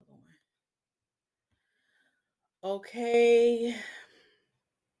Okay.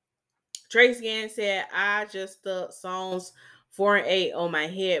 Tracy Ann said, I just stuck Psalms 4 and 8 on my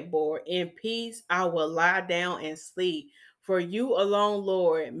headboard. In peace, I will lie down and sleep. For you alone,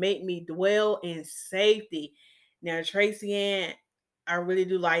 Lord, make me dwell in safety. Now, Tracy Ann, I really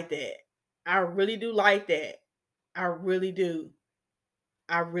do like that. I really do like that. I really do.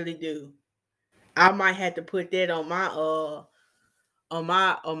 I really do. I might have to put that on my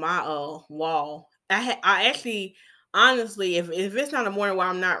wall. I actually honestly, if it's not a morning where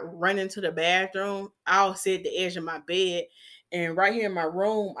I'm not running to the bathroom, I'll sit at the edge of my bed. And right here in my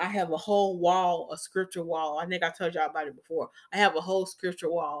room, I have a whole wall, a scripture wall. I think I told y'all about it before. I have a whole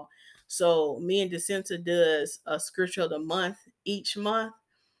scripture wall. So me and Decenta does a scripture of the month each month.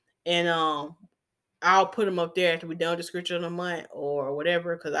 And I'll put them up there after we done the scripture of the month or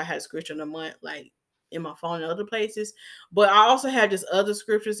whatever, because I had scripture of the month like in my phone and other places. But I also have just other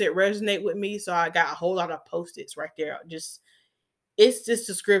scriptures that resonate with me. So I got a whole lot of post-its right there. Just it's just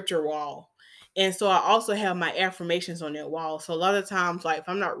a scripture wall. And so I also have my affirmations on that wall. So a lot of times, like if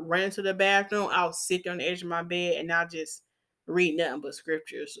I'm not running to the bathroom, I'll sit there on the edge of my bed and I'll just read nothing but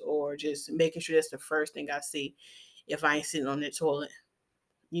scriptures or just making sure that's the first thing I see if I ain't sitting on the toilet.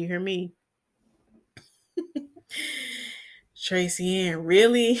 You hear me? Tracy Ann,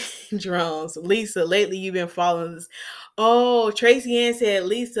 really? Drones. Lisa, lately you've been falling. Oh, Tracy Ann said,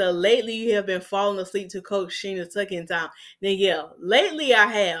 Lisa, lately you have been falling asleep to Coach Sheena's tuck-in time. Then yeah, lately I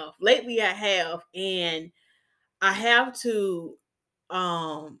have. Lately I have. And I have to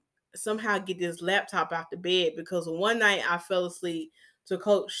somehow get this laptop out the bed because one night I fell asleep to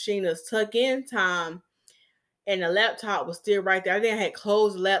Coach Sheena's tuck-in time and the laptop was still right there. I think I had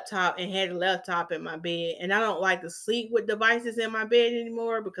closed the laptop and had the laptop in my bed. And I don't like to sleep with devices in my bed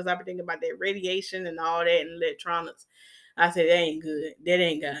anymore because I've been thinking about that radiation and all that and electronics. I said that ain't good. That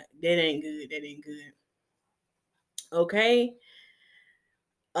ain't good. That ain't good. That ain't good. Okay.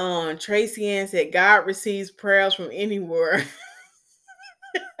 Tracy Ann said God receives prayers from anywhere.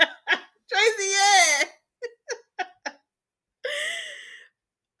 Tracy Ann.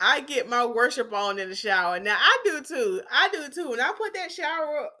 I get my worship on in the shower. Now I do too. I do too. When I cut that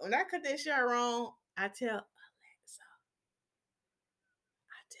shower on, I tell Alexa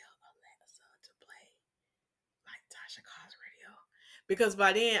to play like Tasha Cobbs radio because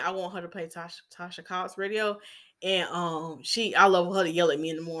by then I want her to play Tasha Cobbs radio, and I love her to yell at me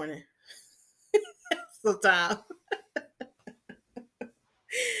in the morning. Sometimes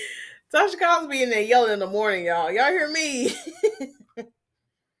Tasha Cobbs be in there yelling in the morning, y'all. Y'all hear me?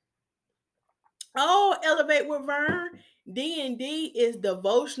 Oh, elevate with Vern. D&D is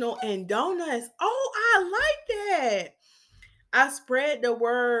devotional and donuts. Oh, I like that. I spread the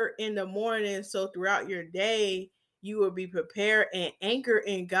word in the morning so throughout your day you will be prepared and anchored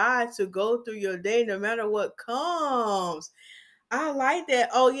in God to go through your day no matter what comes. I like that.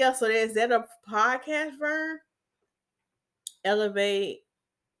 Oh yeah, so is that a podcast, Vern? Elevate.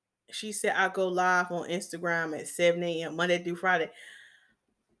 She said I go live on Instagram at 7 a.m. Monday through Friday.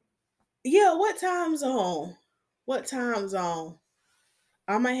 Yeah, what time zone? What time zone?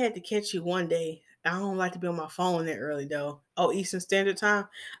 I might have to catch you one day. I don't like to be on my phone that early though. Oh, Eastern Standard Time.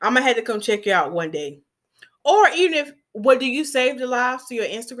 I might have to come check you out one day. Or even if what do you save the lives to your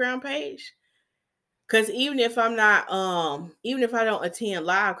Instagram page? Cause even if I don't attend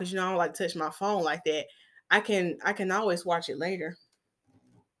live, because I don't like to touch my phone like that, I can always watch it later.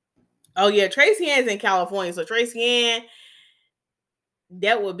 Oh yeah, Tracy Ann's in California. So Tracy Ann,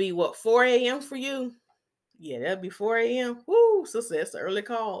 that would be what, 4 a.m. for you? Yeah, that'd be 4 a.m. Woo, sister, that's an early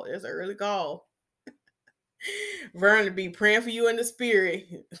call. That's an early call. Vern to be praying for you in the spirit.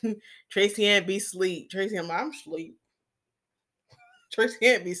 Tracy Ann be sleep. Tracy Ann, I'm sleep. Tracy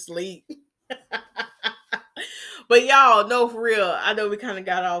Ann be sleep. But y'all, no, for real. I know we kind of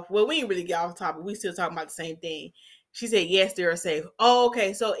got off. Well, we didn't really get off topic. We still talking about the same thing. She said, yes, they're safe. Oh,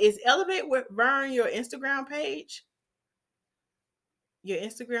 okay. So is Elevate with Vern your Instagram page? Your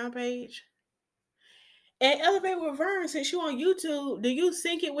Instagram page? And Elevate with Vern, since you on YouTube, do you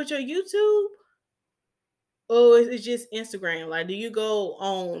sync it with your YouTube? Or is it just Instagram? Like, do you go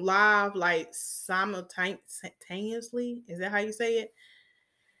on live like simultaneously? Is that how you say it?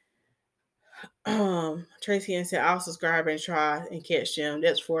 Tracy and said, I'll subscribe and try and catch them.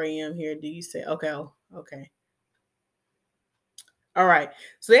 That's 4 a.m. here. Do you say okay? Okay. All right.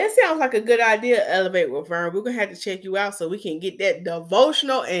 So that sounds like a good idea, Elevate with Vern. We're gonna have to check you out so we can get that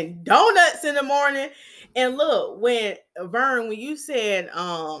devotional and donuts in the morning. And look, when you said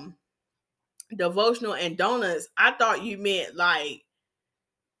devotional and donuts, I thought you meant like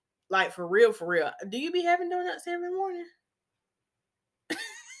for real, for real. Do you be having donuts every morning?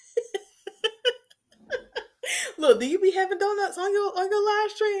 Look, do you be having donuts on your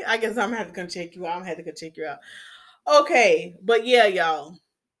live stream? I guess I'm gonna have to come check you out. I'm gonna have to come check you out. Okay, but yeah, y'all.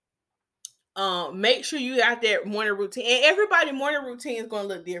 Make sure you got that morning routine, and everybody morning routine is gonna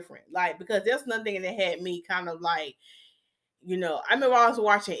look different. Like, because there's nothing that had me kind of like, I remember I was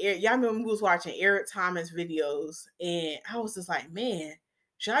watching y'all remember we was watching Eric Thomas videos, and I was just like, man,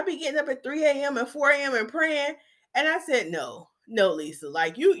 should I be getting up at 3 a.m. and 4 a.m. and praying? And I said, no, Lisa.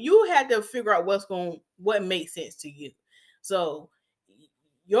 Like, you had to figure out what makes sense to you. So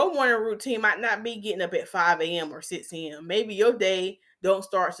your morning routine might not be getting up at 5 a.m. or 6 a.m. Maybe your day don't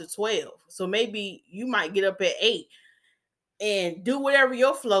start to 12. So maybe you might get up at 8 and do whatever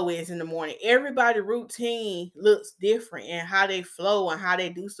your flow is in the morning. Everybody routine looks different, and how they flow and how they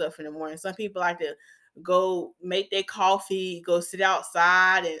do stuff in the morning. Some people like to go make their coffee, go sit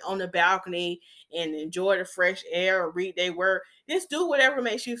outside and on the balcony and enjoy the fresh air or read their word. Just do whatever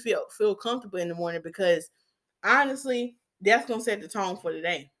makes you feel comfortable in the morning, because honestly, that's gonna set the tone for the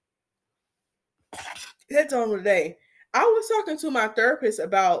day. That's on the day. I was talking to my therapist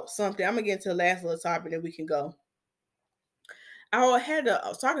about something. I'm gonna get into the last little topic that we can go. I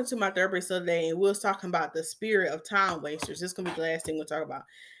was talking to my therapist the other day, and we was talking about the spirit of time wasters. This is gonna be the last thing we'll talk about.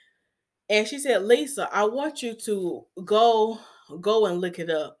 And she said, Lisa, I want you to go and look it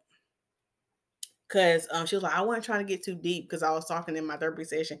up. Cause she was like, I wasn't trying to get too deep because I was talking in my therapy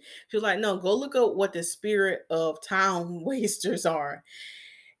session. She was like, no, go look up what the spirit of time wasters are.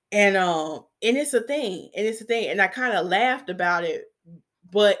 And it's a thing. And it's a thing. And I kind of laughed about it,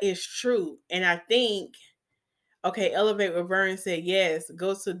 but it's true. And I think, okay, Elevate with Vern said, yes,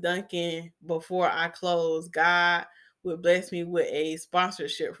 go to Duncan before I close. God would bless me with a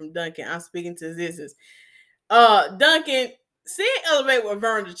sponsorship from Duncan. I'm speaking to Ziz's. Duncan, send Elevate with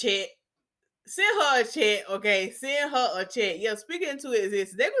Vern to chat. Send her a chat, okay? Send her a chat. Yeah, speaking to it,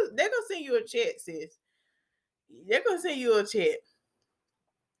 sis. They're gonna send you a chat, sis. They're gonna send you a chat.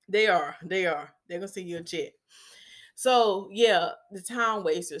 They are. They're gonna send you a chat. So yeah, the time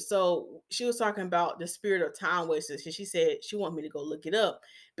wasters. So she was talking about the spirit of time wasters, and she said she wanted me to go look it up,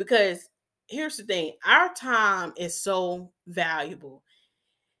 because here's the thing: our time is so valuable,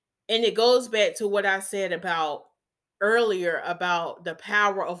 and it goes back to what I said about earlier about the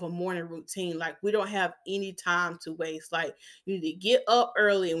power of a morning routine. Like, we don't have any time to waste. Like, you need to get up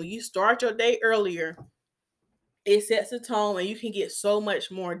early, and when you start your day earlier, it sets a tone, and you can get so much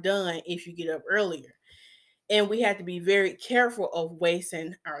more done if you get up earlier. And we have to be very careful of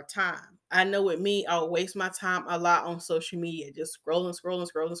wasting our time. I know with me, I'll waste my time a lot on social media, just scrolling.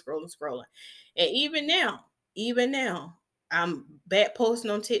 And even now, I'm back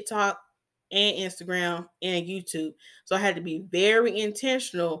posting on TikTok and Instagram and YouTube. So I had to be very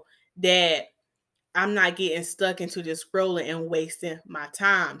intentional that I'm not getting stuck into just scrolling and wasting my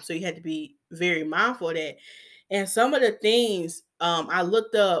time. So you had to be very mindful of that. And some of the things I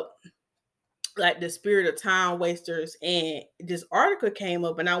looked up, like the spirit of time wasters, and this article came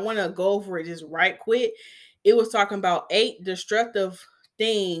up, and I want to go over it just right quick. It was talking about 8 destructive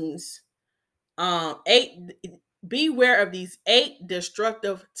things. Eight Beware of these 8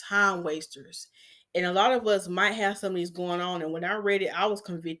 destructive time wasters. And a lot of us might have some of these going on. And when I read it, I was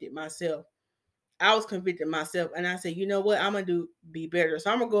convicted myself. And I said, you know what? I'm gonna be better. So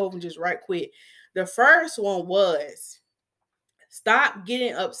I'm gonna go over just right quick. The first one was, stop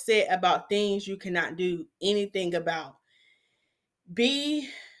getting upset about things you cannot do anything about. Be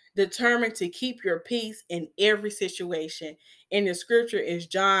determined to keep your peace in every situation. And the scripture is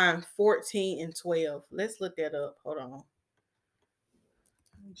John 14 and 12. Let's look that up. Hold on.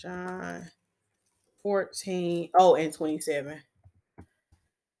 John 14. Oh, and 27.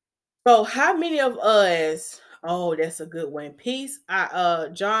 So how many of us, oh, that's a good one. Peace.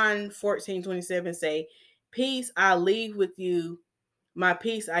 John 14:27 say, peace I leave with you, my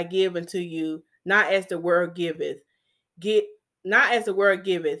peace I give unto you, not as the world giveth. Get not as the world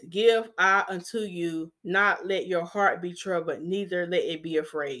giveth, give I unto you, not let your heart be troubled, neither let it be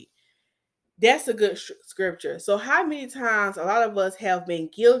afraid. That's a good scripture. So, how many times a lot of us have been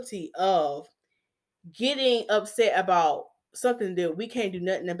guilty of getting upset about something that we can't do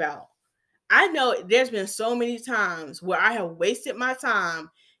nothing about? I know there's been so many times where I have wasted my time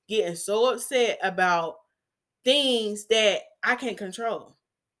getting so upset about things that I can't control.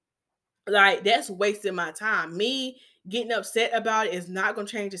 Like, that's wasting my time. Me getting upset about it is not going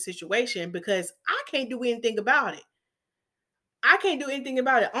to change the situation, because I can't do anything about it. I can't do anything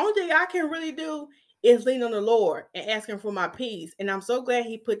about it. Only thing I can really do is lean on the Lord and ask him for my peace. And I'm so glad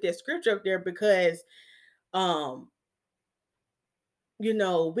he put that scripture up there, because um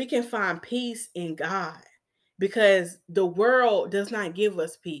we can find peace in God, because the world does not give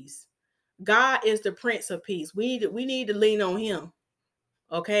us peace. God is the Prince of Peace. We need to lean on him.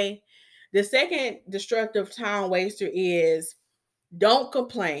 Okay. The second destructive time waster is don't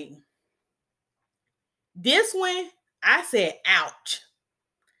complain. This one, I said, ouch.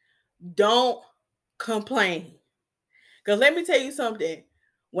 Don't complain. Because let me tell you something.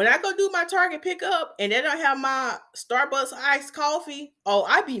 When I go do my Target pickup and they don't have my Starbucks iced coffee, oh,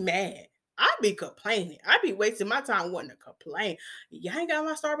 I be mad. I be complaining. I be wasting my time wanting to complain. Y'all ain't got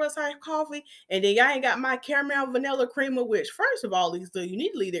my Starbucks iced coffee, and then y'all ain't got my caramel vanilla creamer, which, first of all, Lisa, you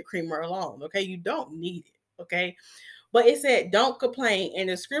need to leave that creamer alone, okay? You don't need it, okay? But it said, don't complain. And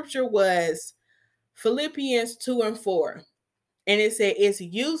the scripture was Philippians 2 and 4. And it said it's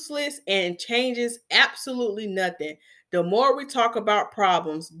useless and changes absolutely nothing. The more we talk about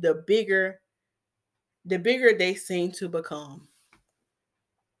problems, the bigger they seem to become.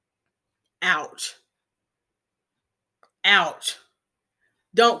 Ouch. Ouch.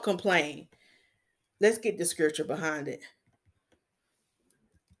 Don't complain. Let's get the scripture behind it.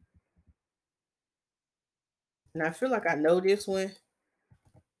 And I feel like I know this one,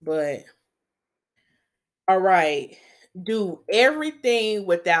 but all right. Do everything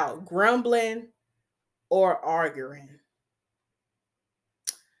without grumbling or arguing.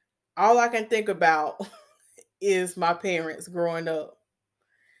 All I can think about is my parents growing up.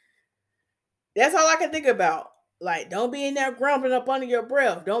 That's all I can think about. Like, don't be in there grumbling up under your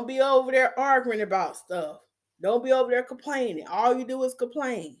breath. Don't be over there arguing about stuff. Don't be over there complaining. All you do is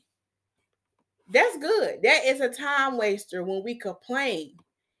complain. That's good. That is a time waster when we complain.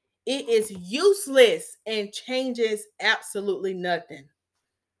 It is useless and changes absolutely nothing.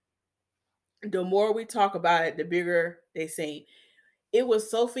 The more we talk about it, the bigger they seem. It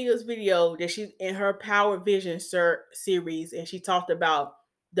was Sophia's video that she in her Power Vision series, and she talked about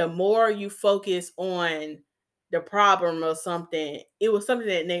the more you focus on the problem or something, it was something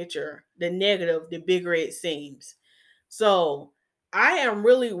that nature, the negative, the bigger it seems. So I am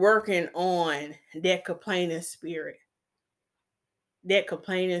really working on that complaining spirit. That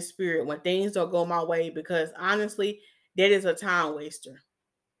complaining spirit when things don't go my way, because honestly, that is a time waster.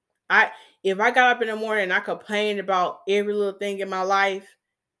 I if I got up in the morning and I complained about every little thing in my life,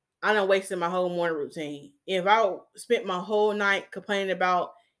 I done wasted my whole morning routine. If I spent my whole night complaining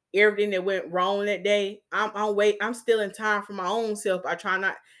about everything that went wrong that day, I'm still in time for my own self by trying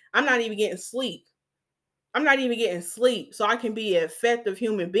not. I'm not even getting sleep. I'm not even getting sleep, so I can be an effective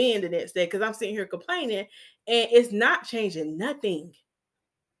human being the next day, because I'm sitting here complaining and it's not changing nothing.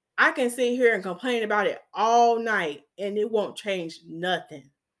 I can sit here and complain about it all night and it won't change nothing.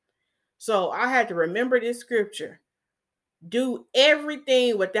 So I had to remember this scripture. Do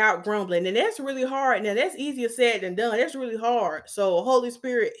everything without grumbling. And that's really hard. Now, that's easier said than done. That's really hard. So, Holy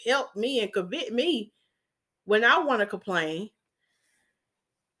Spirit, help me and convict me when I want to complain.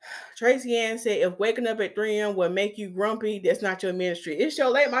 Tracy Ann said, if waking up at 3 a.m. will make you grumpy, that's not your ministry. It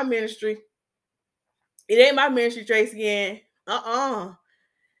sure ain't my ministry. It ain't my ministry, Tracy Ann.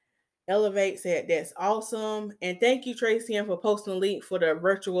 Elevate said, that's awesome. And thank you, Tracy Ann, for posting a link for the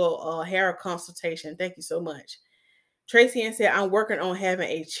virtual hair consultation. Thank you so much. Tracy Ann said, I'm working on having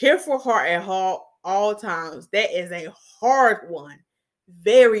a cheerful heart at all times. That is a hard one.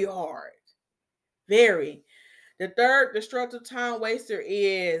 Very hard. Very. The third destructive time waster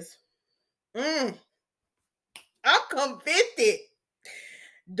is, I'm convicted.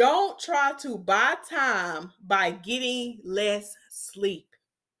 Don't try to buy time by getting less sleep.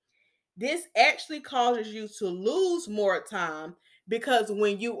 This actually causes you to lose more time, because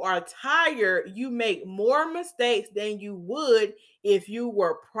when you are tired, you make more mistakes than you would if you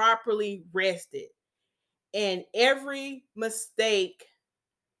were properly rested. And every mistake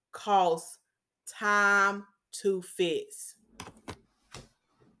costs time to fix.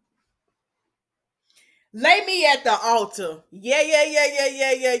 Lay me at the altar.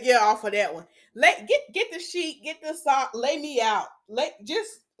 Yeah. Off of that one. Get the sheet, get the sock, lay me out.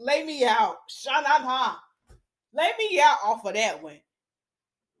 Just lay me out. Shanana. Lay me out off of that one.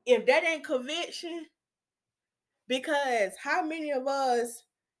 If that ain't conviction, because how many of us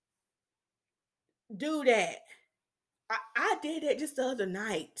do that? I did that just the other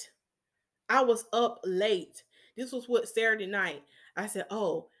night. I was up late. This was what, Saturday night. I said,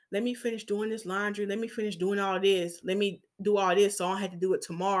 oh, let me finish doing this laundry. Let me finish doing all this. Let me do all this so I don't have to do it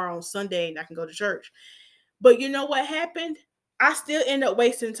tomorrow on Sunday and I can go to church. But you know what happened? I still end up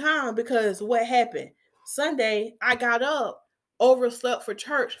wasting time, because what happened? Sunday, I got up, overslept for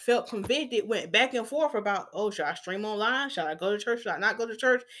church, felt convicted, went back and forth about, oh, should I stream online? Should I go to church? Should I not go to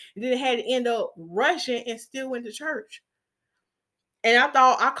church? And then I had to end up rushing and still went to church. And I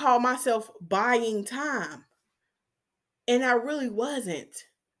thought I called myself buying time. And I really wasn't.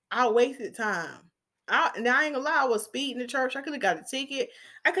 I wasted time. Now I ain't gonna lie, I was speeding to church. I could have got a ticket.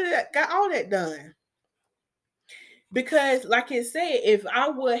 I could have got all that done. Because, like it said, if I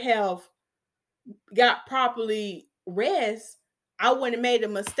would have got properly rest, I wouldn't have made a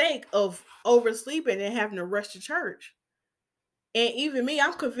mistake of oversleeping and having to rush to church. And even me,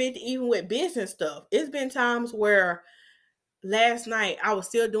 I'm convicted even with business stuff. It's been times where last night I was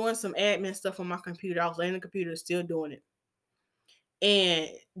still doing some admin stuff on my computer. I was laying on the computer still doing it. And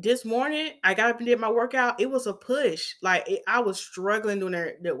this morning I got up and did my workout. It was a push. I was struggling doing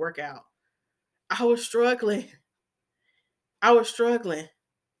that workout. I was struggling. I was struggling.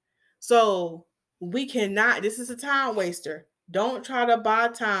 So we cannot, this is a time waster. Don't try to buy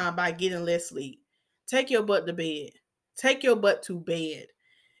time by getting less sleep. Take your butt to bed. Take your butt to bed.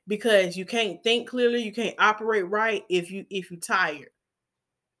 Because you can't think clearly, you can't operate right if you tired.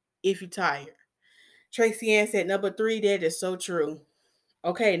 If you tired. Tracy Ann said number 3, that is so true.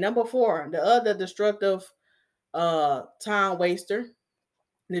 Okay, number 4, the other destructive time waster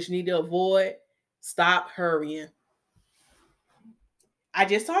that you need to avoid, stop hurrying. I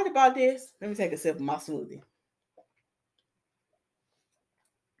just talked about this. Let me take a sip of my smoothie.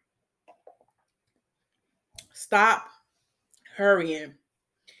 Stop hurrying.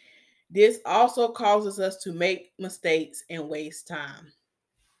 This also causes us to make mistakes and waste time.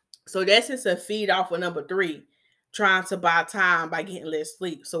 So that's just a feed off of number 3, trying to buy time by getting less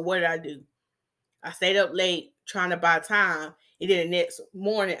sleep. So what did I do? I stayed up late trying to buy time, and then the next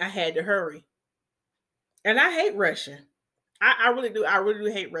morning I had to hurry. And I hate rushing. I really do. I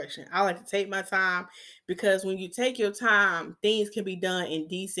really do hate rushing. I like to take my time because when you take your time, things can be done in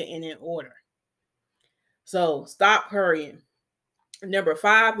decent and in order. So stop hurrying. Number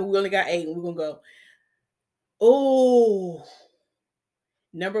 5, and we only got 8, and we're gonna go. Oh,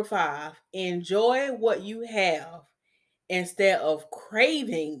 number 5, enjoy what you have instead of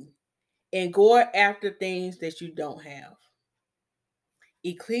craving and going after things that you don't have.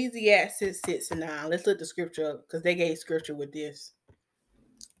 Ecclesiastes 6 and 9. Let's look the scripture up because they gave scripture with this.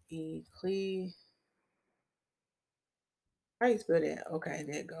 How you spell that? Okay,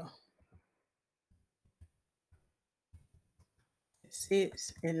 there you go.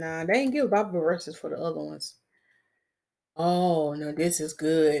 6 and 9. They didn't give Bible verses for the other ones. Oh no, this is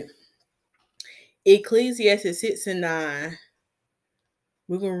good. Ecclesiastes 6 and 9.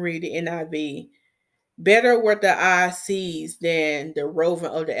 We're gonna read the NIV. Better what the eye sees than the roving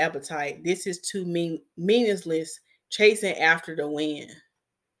of the appetite. This is too meaningless, chasing after the wind.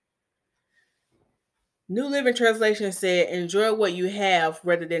 New Living Translation said, enjoy what you have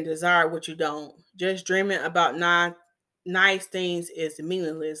rather than desire what you don't. Just dreaming about nice things is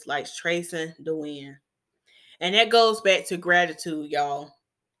meaningless, like chasing the wind. And that goes back to gratitude, y'all.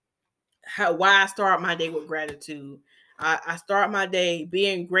 Why I start my day with gratitude. I start my day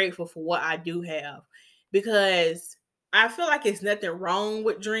being grateful for what I do have, because I feel like it's nothing wrong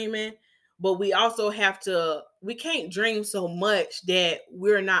with dreaming, but we also we can't dream so much that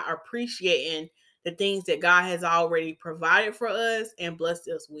we're not appreciating the things that God has already provided for us and blessed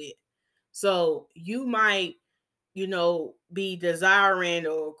us with. So you might, be desiring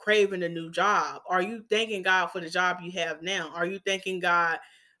or craving a new job. Are you thanking God for the job you have now? Are you thanking God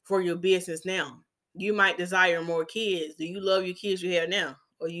for your business now? You might desire more kids. Do you love your kids you have now?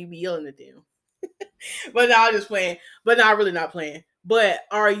 Or you be yelling at them? But no, I'm just playing. But not really not playing. But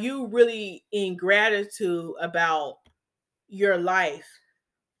are you really in gratitude about your life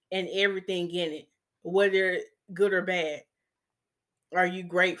and everything in it, whether good or bad? Are you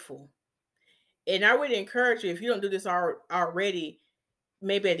grateful? And I would encourage you, if you don't do this already,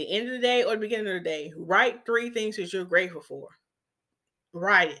 maybe at the end of the day or the beginning of the day, write 3 things that you're grateful for.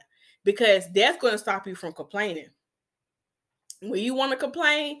 Write it, because that's going to stop you from complaining. When you want to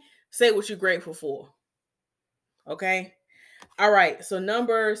complain, say what you're grateful for. Okay. All right. So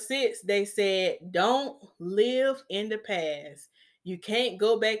number 6, they said, don't live in the past. You can't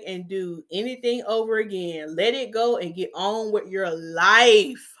go back and do anything over again. Let it go and get on with your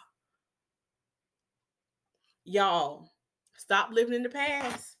life. Y'all, stop living in the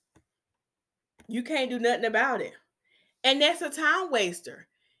past. You can't do nothing about it. And that's a time waster,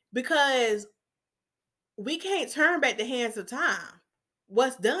 because we can't turn back the hands of time.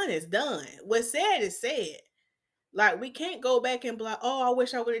 What's done is done. What's said is said. Like, we can't go back and be like, oh, I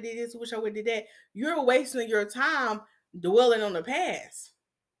wish I would have did this, wish I would have did that. You're wasting your time dwelling on the past,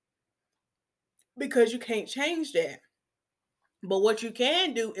 because you can't change that. But what you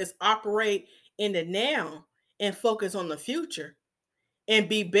can do is operate in the now and focus on the future and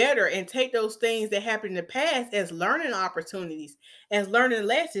be better, and take those things that happened in the past as learning opportunities, as learning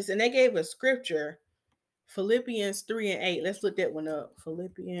lessons. And they gave a scripture Philippians 3 and 8. Let's look that one up.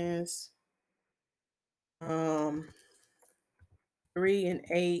 Philippians um 3 and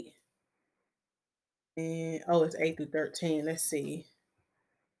 8. And oh, it's 8 through 13. Let's see.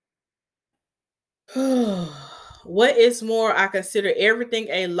 What is more, I consider everything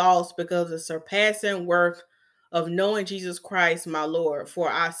a loss because of the surpassing worth of knowing Jesus Christ, my Lord. For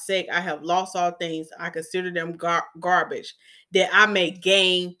our sake, I have lost all things. I consider them garbage, that I may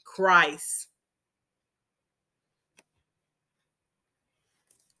gain Christ.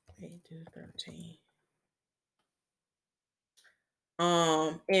 8 through 13.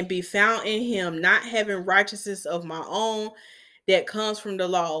 And be found in him, not having righteousness of my own that comes from the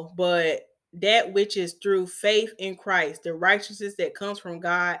law, but that which is through faith in Christ, the righteousness that comes from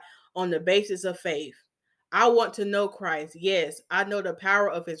God on the basis of faith. I want to know Christ. Yes, I know the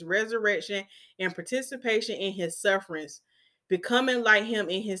power of his resurrection and participation in his sufferings, becoming like him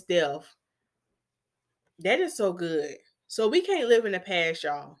in his death. That is so good. So we can't live in the past,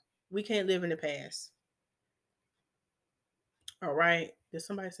 y'all. We can't live in the past. All right. Did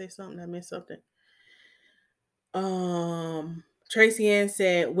somebody say something? I missed something. Tracy Ann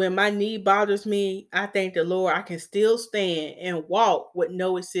said, when my knee bothers me, I thank the Lord I can still stand and walk with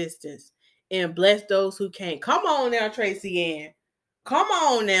no assistance and bless those who can't. Come on now, Tracy Ann. Come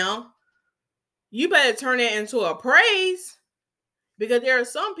on now. You better turn that into a praise, because there are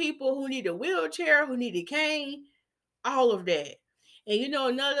some people who need a wheelchair, who need a cane, all of that. And you know,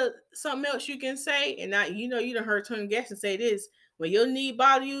 another something else you can say, and I, you done heard Tony Gaston say this: when your knee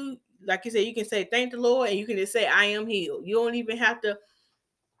bother you, like you said, you can say thank the Lord, and you can just say I am healed. You don't even have to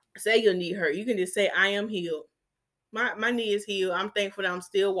say your knee hurt. You can just say I am healed. My knee is healed. I'm thankful that I'm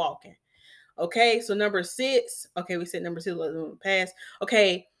still walking. Okay, so number 6. Okay, we said number 6 was in the past.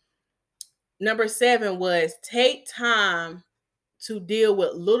 Okay, number 7 was take time to deal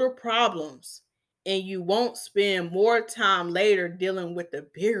with little problems, and you won't spend more time later dealing with the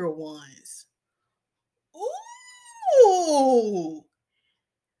bigger ones. Ooh.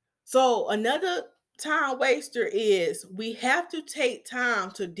 So another time waster is we have to take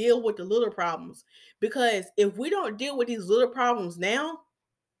time to deal with the little problems, because if we don't deal with these little problems now,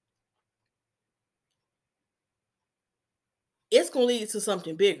 it's going to lead to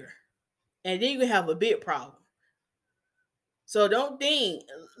something bigger, and then you have a big problem. So don't think,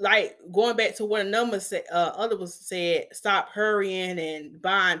 like going back to what a number said, others said, stop hurrying and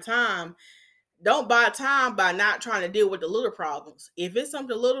buying time. Don't buy time by not trying to deal with the little problems. If it's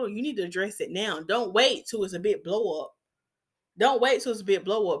something little, you need to address it now. Don't wait till it's a big blow up. Don't wait till it's a big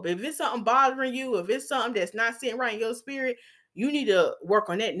blow up. If it's something bothering you, if it's something that's not sitting right in your spirit, you need to work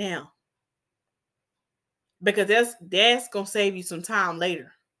on that now, because that's gonna save you some time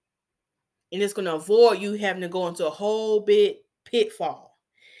later, and it's gonna avoid you having to go into a whole big pitfall.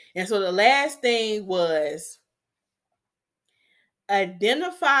 And so the last thing was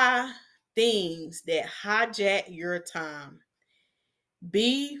identify things that hijack your time.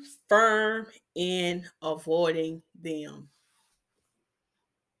 Be firm in avoiding them.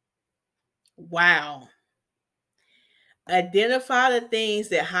 Wow. Identify the things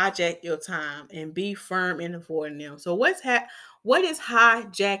that hijack your time and be firm in avoiding them. So what is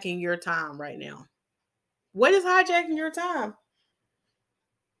hijacking your time right now? What is hijacking your time?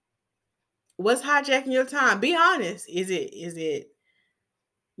 What's hijacking your time? Be honest. Is it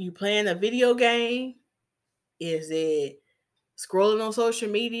you playing a video game? Is it scrolling on social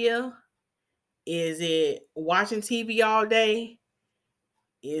media? Is it watching TV all day?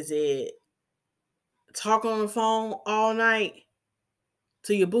 Is it talking on the phone all night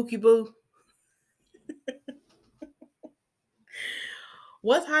to your bookie boo?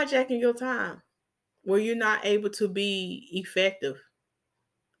 What's hijacking your time where you're not able to be effective?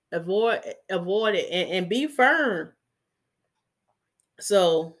 Avoid it, and be firm.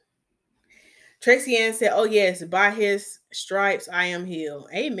 So Tracy Ann said, "Oh yes, by his stripes I am healed."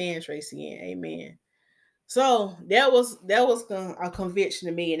 Amen, Tracy Ann. Amen. So that was a conviction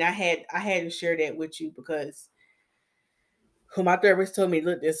to me, and I had to share that with you, because who my therapist told me to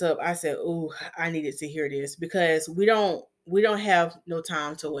look this up. I said, "Ooh, I needed to hear this," because we don't have no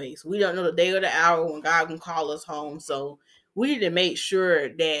time to waste. We don't know the day or the hour when God can call us home. So we need to make sure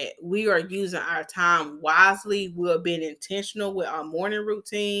that we are using our time wisely. We're being intentional with our morning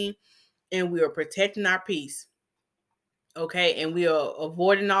routine, and we are protecting our peace. Okay, and we are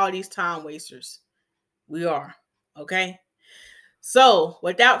avoiding all these time wasters. We are. Okay. So,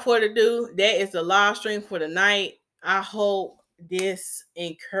 without further ado, that is the live stream for the night. I hope this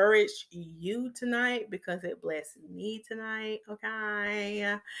encouraged you tonight, because it blessed me tonight.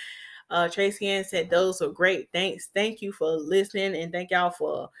 Okay. Tracy Ann said those are great. Thank you for listening, and thank y'all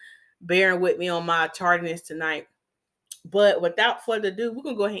for bearing with me on my tardiness tonight. But without further ado, we're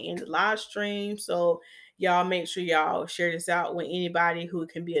gonna go ahead and end the live stream. So y'all make sure y'all share this out with anybody who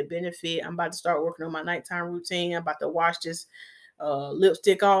can be a benefit. I'm about to start working on my nighttime routine. I'm about to wash this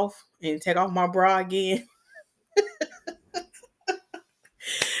lipstick off and take off my bra again.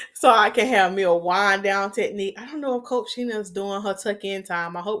 So I can have me a wind down technique. I don't know if Coach Sheena's doing her tuck in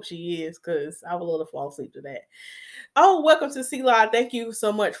time. I hope she is, because I would love to fall asleep to that. Oh, welcome to C Live. Thank you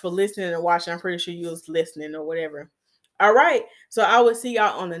so much for listening and watching. I'm pretty sure you was listening or whatever. All right. So I will see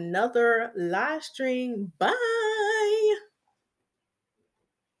y'all on another live stream. Bye.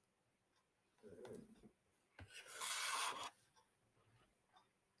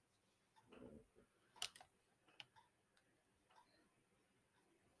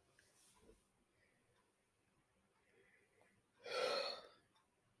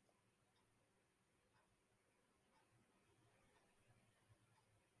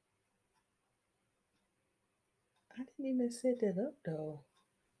 I didn't even set that up though.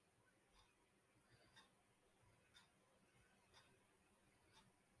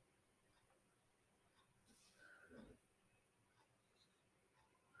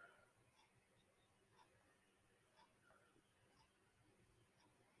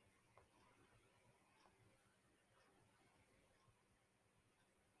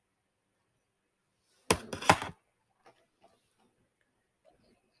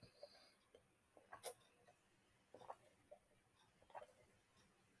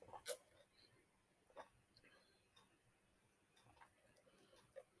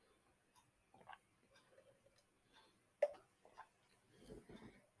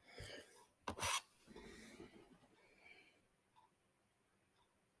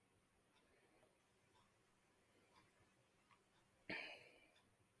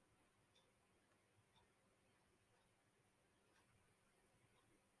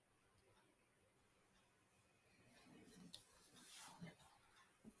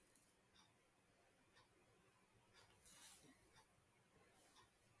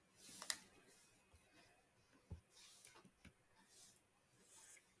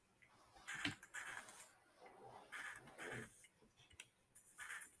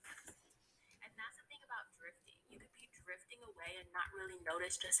 And that's the thing about drifting. You could be drifting away and not really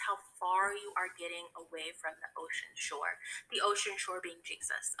notice just how far you are getting away from the ocean shore. The ocean shore being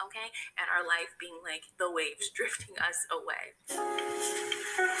Jesus, okay? And our life being like the waves drifting us away.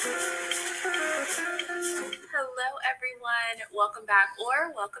 Hello, everyone. Welcome back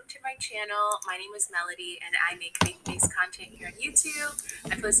or welcome to my channel. My name is Melody and I make faith-based content here on YouTube.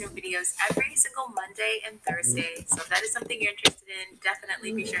 I post new videos every single Monday and Thursday. So if that is something you're interested in,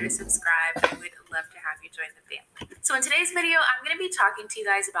 definitely be sure to subscribe. I would love to have you join the family. So in today's video, I'm going to be talking to you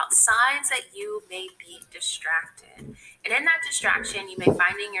guys about signs that you may be distracted. And in that distraction, you may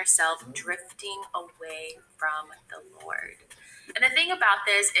finding yourself drifting away from the Lord. And the thing about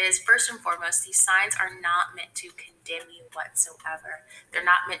this is, first and foremost, these signs are not meant to condemn you whatsoever. They're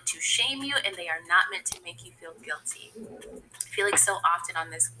not meant to shame you, and they are not meant to make you feel guilty. I feel like so often on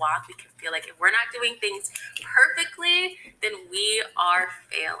this walk, we can feel like if we're not doing things perfectly, then we are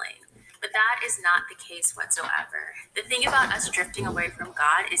failing. But that is not the case whatsoever. The thing about us drifting away from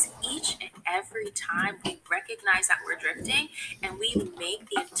God is each and every time we recognize that we're drifting and we make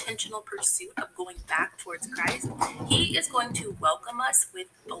the intentional pursuit of going back towards Christ, He is going to welcome us with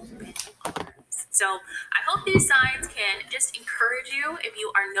open arms. So I hope these signs can just encourage you if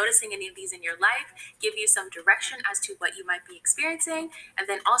you are noticing any of these in your life, give you some direction as to what you might be experiencing, and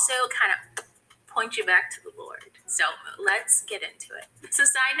then also kind of point you back to the Lord. So let's get into it. So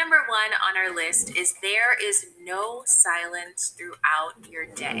sign number one on our list is there is no silence throughout your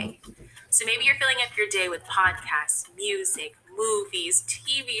day. So maybe you're filling up your day with podcasts, music, movies,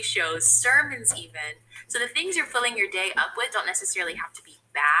 TV shows, sermons even. So the things you're filling your day up with don't necessarily have to be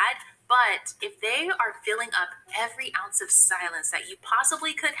bad, but if they are filling up every ounce of silence that you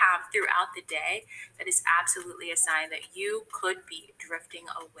possibly could have throughout the day, that is absolutely a sign that you could be drifting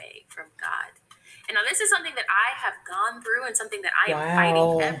away from God. And now this is something that I have gone through and something that I am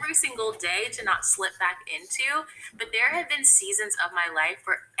fighting every single day to not slip back into. But there have been seasons of my life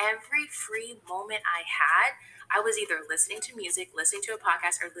where every free moment I had, I was either listening to music, listening to a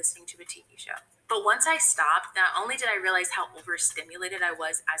podcast, or listening to a TV show. But once I stopped, not only did I realize how overstimulated I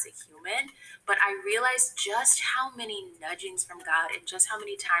was as a human, but I realized just how many nudgings from God and just how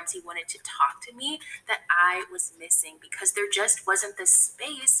many times He wanted to talk to me that I was missing because there just wasn't the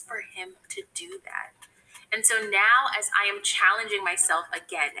space for Him to do that. And so now, as I am challenging myself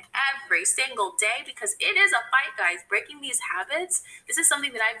again every single day, because it is a fight, guys, breaking these habits, this is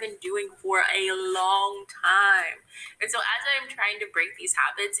something that I've been doing for a long time. And so, as I am trying to break these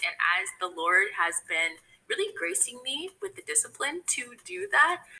habits, and as the Lord has been really gracing me with the discipline to do that,